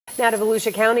Now to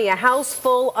Volusia County, a house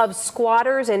full of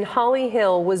squatters in Holly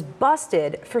Hill was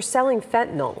busted for selling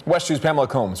fentanyl. West 2's Pamela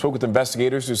Combs spoke with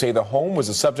investigators who say the home was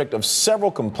the subject of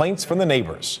several complaints from the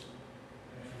neighbors.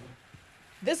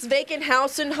 This vacant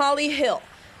house in Holly Hill,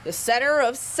 the center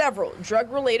of several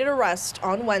drug-related arrests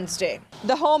on Wednesday.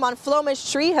 The home on Flomish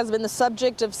Street has been the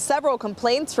subject of several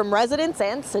complaints from residents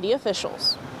and city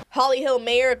officials. Holly Hill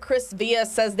Mayor Chris Villa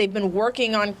says they've been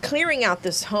working on clearing out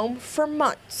this home for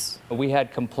months. We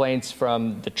had complaints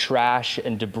from the trash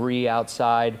and debris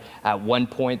outside. At one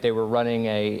point, they were running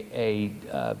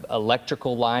a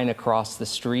electrical line across the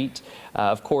street.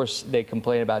 Of course, they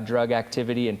complain about drug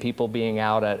activity and people being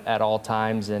out at all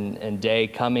times and day,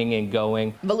 coming and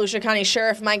going. Volusia County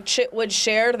Sheriff Mike Chitwood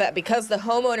shared that because the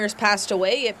homeowners passed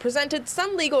away, it presented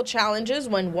some legal challenges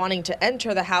when wanting to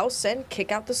enter the house and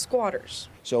kick out the squatters.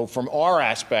 So from our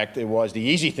aspect, it was the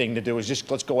easy thing to do is just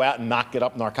let's go out and knock it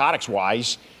up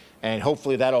narcotics-wise, and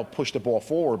hopefully that'll push the ball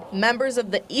forward. Members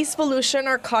of the East Volusia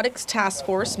Narcotics Task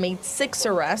Force made 6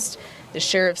 arrests. The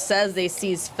sheriff says they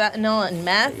seized fentanyl and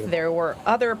meth. There were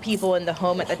other people in the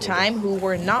home at the time who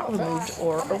were not removed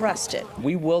or arrested.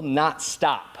 We will not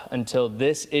stop until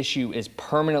this issue is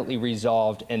permanently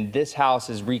resolved and this house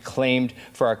is reclaimed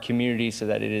for our community so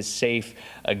that it is safe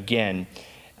again.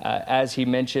 As he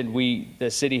mentioned, the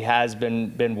city has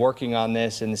been working on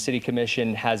this, and the city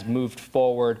commission has moved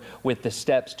forward with the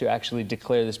steps to actually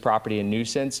declare this property a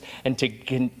nuisance and to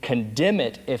condemn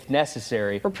it if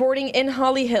necessary. Reporting in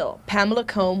Holly Hill, Pamela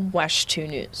Combs, West 2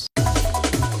 News.